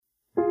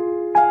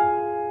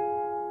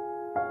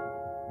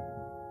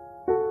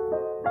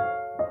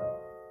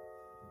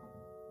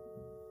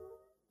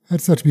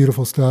That's such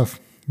beautiful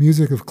stuff.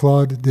 Music of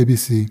Claude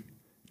Debussy.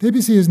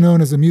 Debussy is known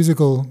as a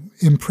musical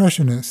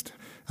impressionist.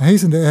 I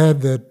hasten to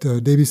add that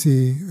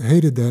Debussy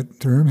hated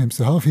that term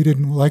himself. He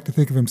didn't like to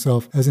think of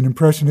himself as an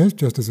impressionist,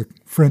 just as a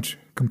French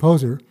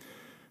composer.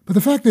 But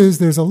the fact is,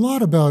 there's a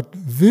lot about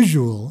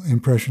visual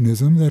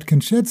impressionism that can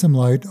shed some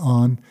light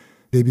on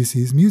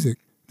Debussy's music.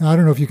 Now, I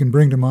don't know if you can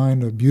bring to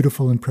mind a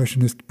beautiful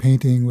impressionist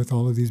painting with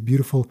all of these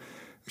beautiful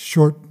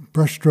short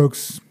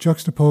brushstrokes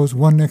juxtaposed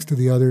one next to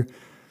the other.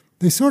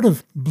 They sort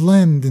of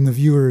blend in the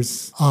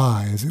viewer's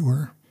eye, as it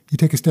were. You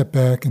take a step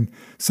back and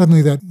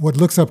suddenly that what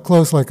looks up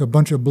close like a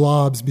bunch of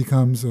blobs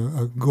becomes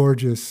a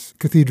gorgeous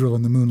cathedral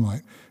in the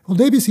moonlight. Well,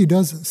 Debussy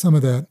does some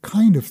of that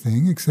kind of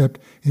thing, except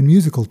in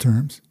musical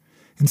terms.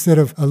 Instead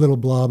of a little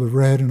blob of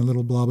red and a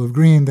little blob of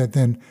green that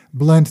then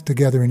blend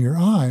together in your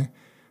eye,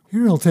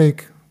 here he'll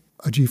take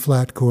a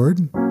G-flat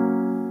chord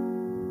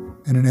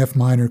and an F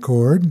minor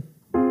chord,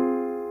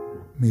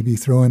 maybe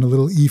throw in a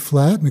little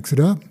E-flat, mix it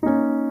up,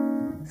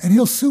 and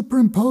he'll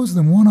superimpose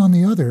them one on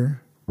the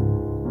other.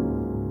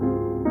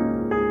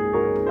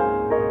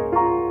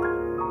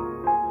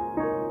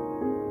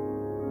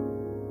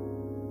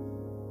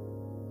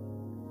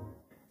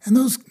 And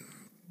those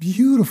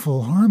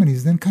beautiful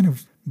harmonies then kind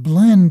of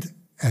blend,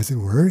 as it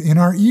were, in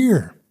our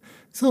ear.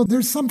 So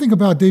there's something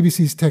about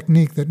Debussy's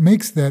technique that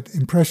makes that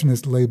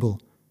impressionist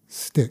label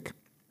stick.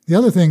 The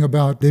other thing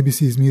about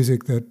Debussy's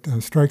music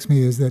that strikes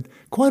me is that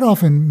quite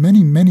often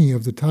many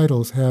of the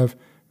titles have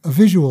a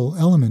visual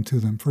element to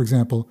them. For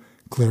example,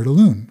 Clair de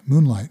Lune,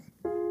 Moonlight.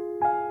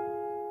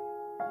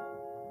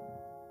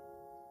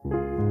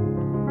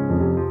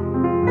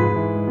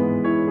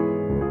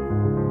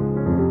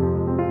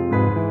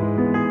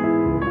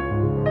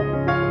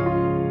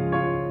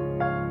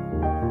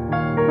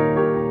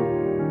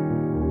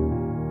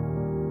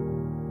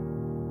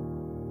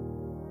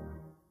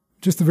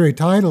 Just the very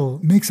title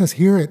makes us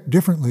hear it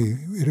differently.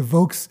 It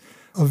evokes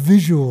a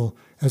visual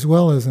as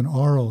well as an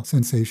aural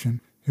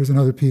sensation. Here's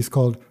another piece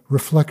called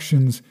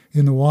Reflections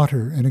in the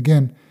Water. And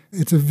again,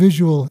 it's a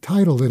visual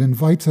title that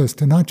invites us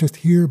to not just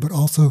hear, but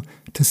also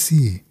to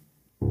see.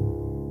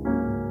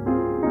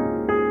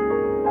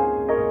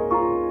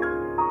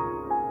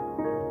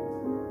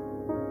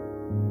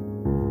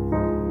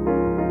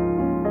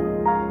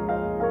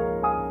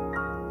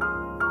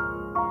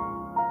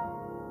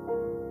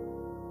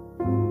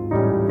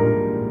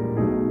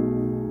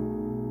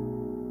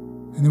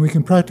 And then we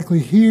can practically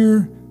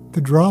hear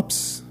the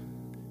drops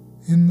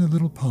in the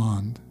little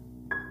pond.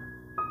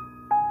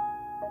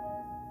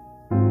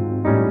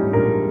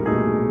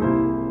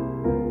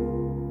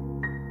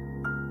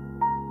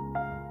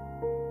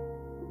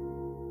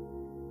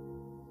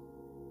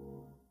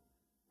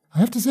 I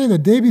have to say that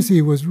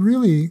Debussy was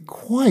really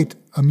quite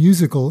a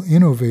musical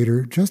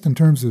innovator, just in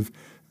terms of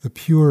the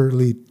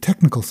purely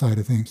technical side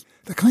of things.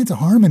 The kinds of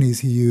harmonies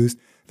he used,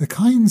 the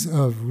kinds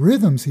of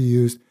rhythms he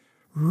used,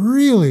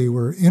 really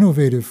were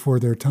innovative for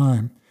their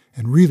time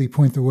and really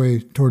point the way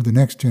toward the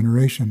next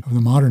generation of the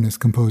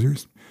modernist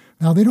composers.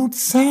 Now, they don't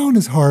sound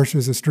as harsh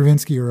as a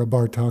Stravinsky or a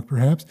Bartók,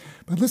 perhaps,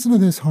 but listen to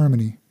this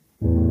harmony.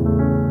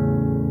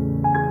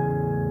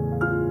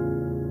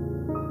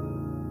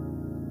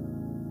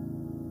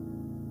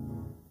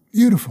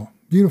 Beautiful,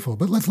 beautiful,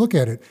 but let's look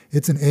at it.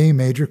 It's an A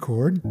major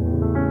chord.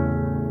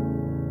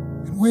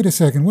 And wait a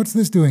second, what's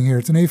this doing here?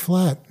 It's an A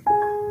flat.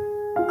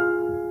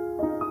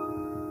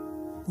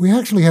 We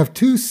actually have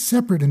two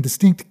separate and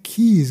distinct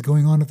keys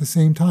going on at the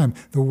same time.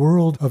 The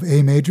world of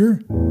A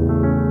major,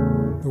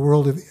 the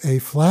world of A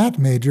flat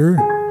major.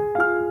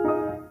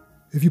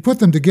 If you put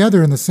them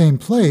together in the same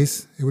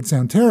place, it would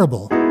sound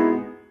terrible.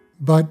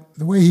 But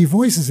the way he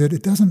voices it,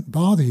 it doesn't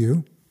bother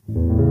you.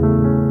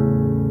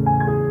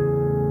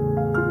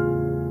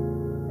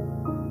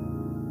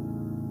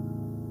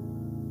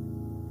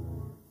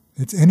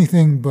 It's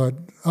anything but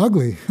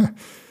ugly.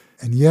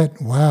 And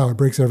yet, wow, it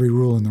breaks every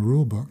rule in the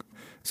rule book.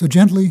 So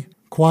gently,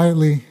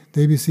 quietly,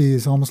 Debussy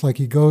is almost like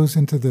he goes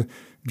into the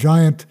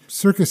giant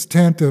circus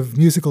tent of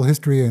musical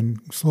history and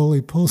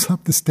slowly pulls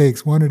up the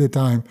stakes one at a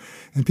time.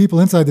 And people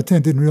inside the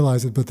tent didn't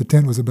realize it, but the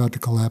tent was about to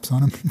collapse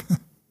on him.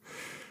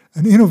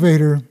 An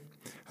innovator,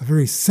 a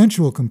very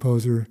sensual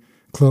composer,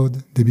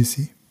 Claude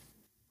Debussy.